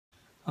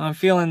I'm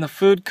feeling the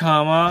food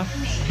coma.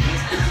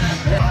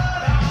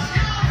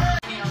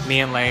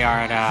 Me and Lei are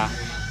at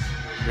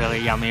a really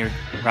yummy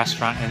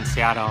restaurant in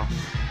Seattle.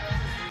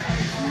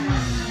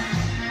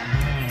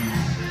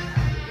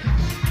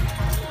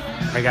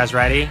 Are you guys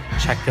ready?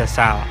 Check this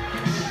out.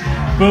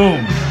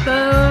 Boom!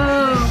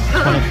 Boom!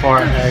 24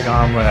 egg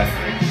omelet.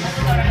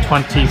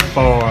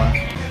 24.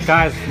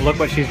 Guys, look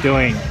what she's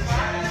doing.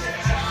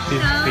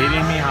 She's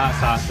feeding me hot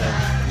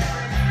sausage.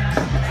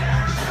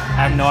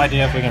 I have no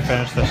idea if we can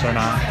finish this or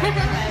not.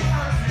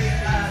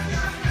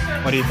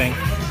 What do you think?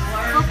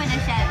 We'll finish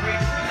it.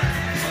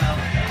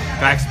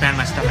 Do I expand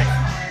my stomach?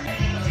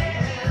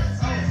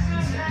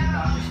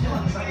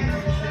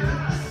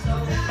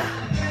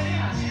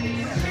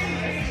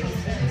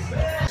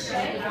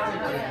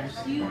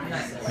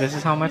 This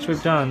is how much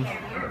we've done.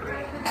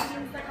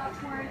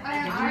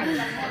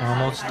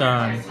 Almost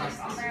done.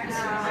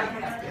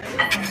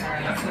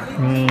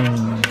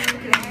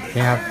 They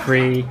have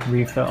free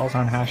refills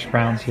on hash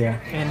browns here.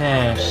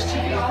 Finished.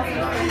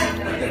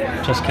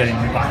 Just kidding,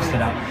 we boxed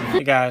it up.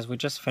 Hey guys, we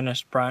just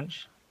finished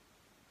brunch.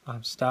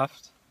 I'm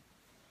stuffed.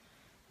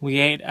 We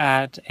ate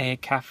at a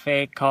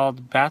cafe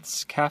called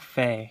Beth's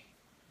Cafe.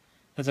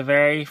 It's a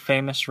very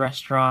famous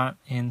restaurant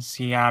in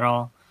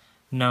Seattle,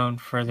 known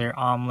for their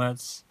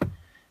omelets.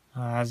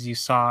 As you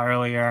saw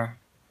earlier,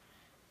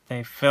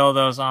 they fill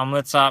those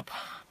omelets up.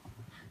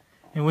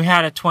 And we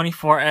had a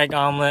 24 egg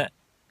omelet.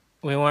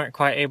 We weren't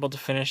quite able to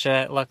finish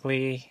it.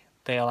 Luckily,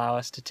 they allow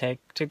us to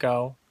take to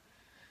go.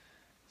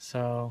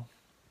 So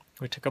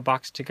we took a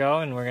box to go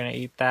and we're gonna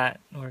eat that.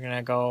 We're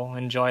gonna go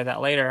enjoy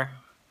that later.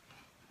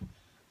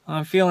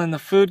 I'm feeling the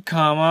food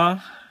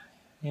coma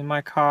in my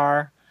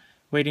car,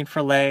 waiting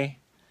for Lei.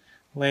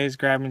 Lei's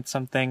grabbing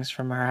some things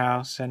from her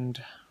house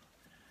and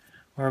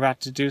we're about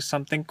to do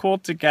something cool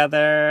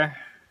together.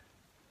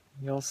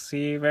 You'll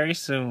see very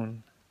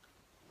soon.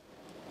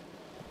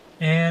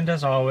 And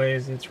as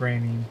always, it's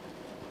raining.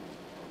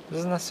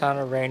 Isn't the sound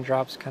of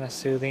raindrops kind of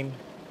soothing?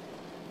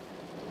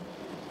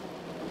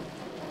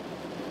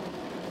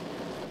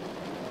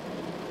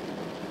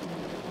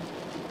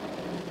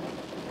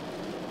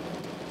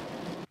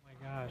 Oh my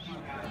gosh.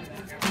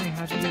 Hey,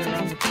 how'd you get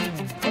around the train?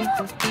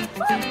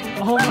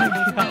 Oh my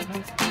god.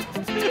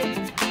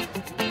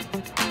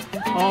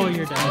 Oh,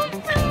 you're dead.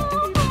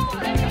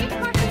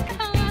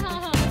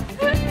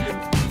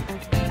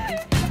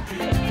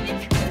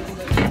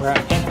 We're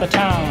at the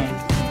town.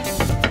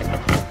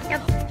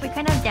 Yep, we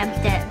kind of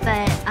damped it,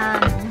 but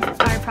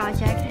our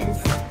project is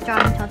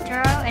drawing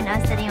Totoro and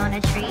us sitting on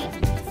a tree.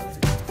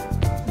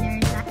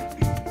 There's that.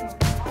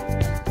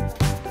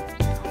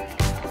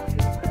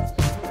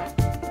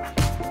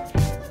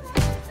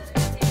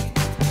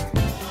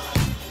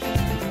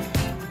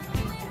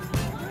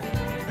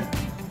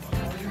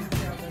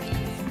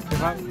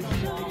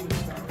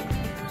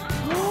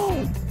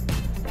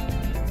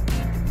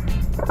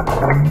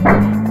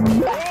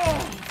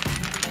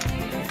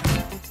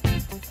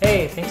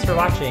 Hey, thanks for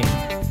watching.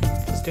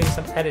 Just doing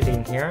some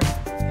editing here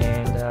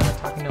and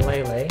talking to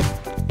Leilei.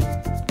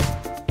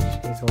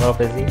 She's a little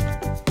busy.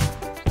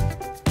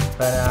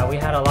 But we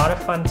had a lot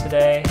of fun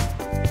today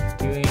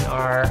doing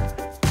our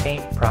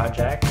paint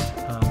project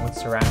with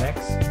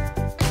ceramics.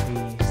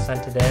 We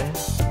sent it in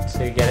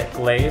to get it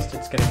glazed.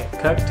 It's gonna get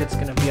cooked. It's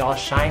gonna be all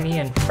shiny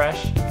and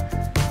fresh.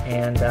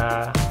 And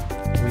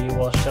we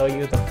will show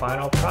you the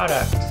final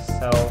product.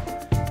 So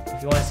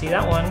if you want to see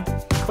that one,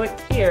 click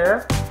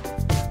here.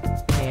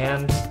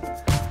 And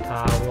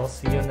we'll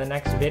see you in the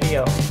next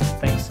video.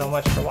 Thanks so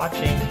much for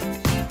watching.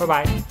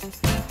 Bye-bye.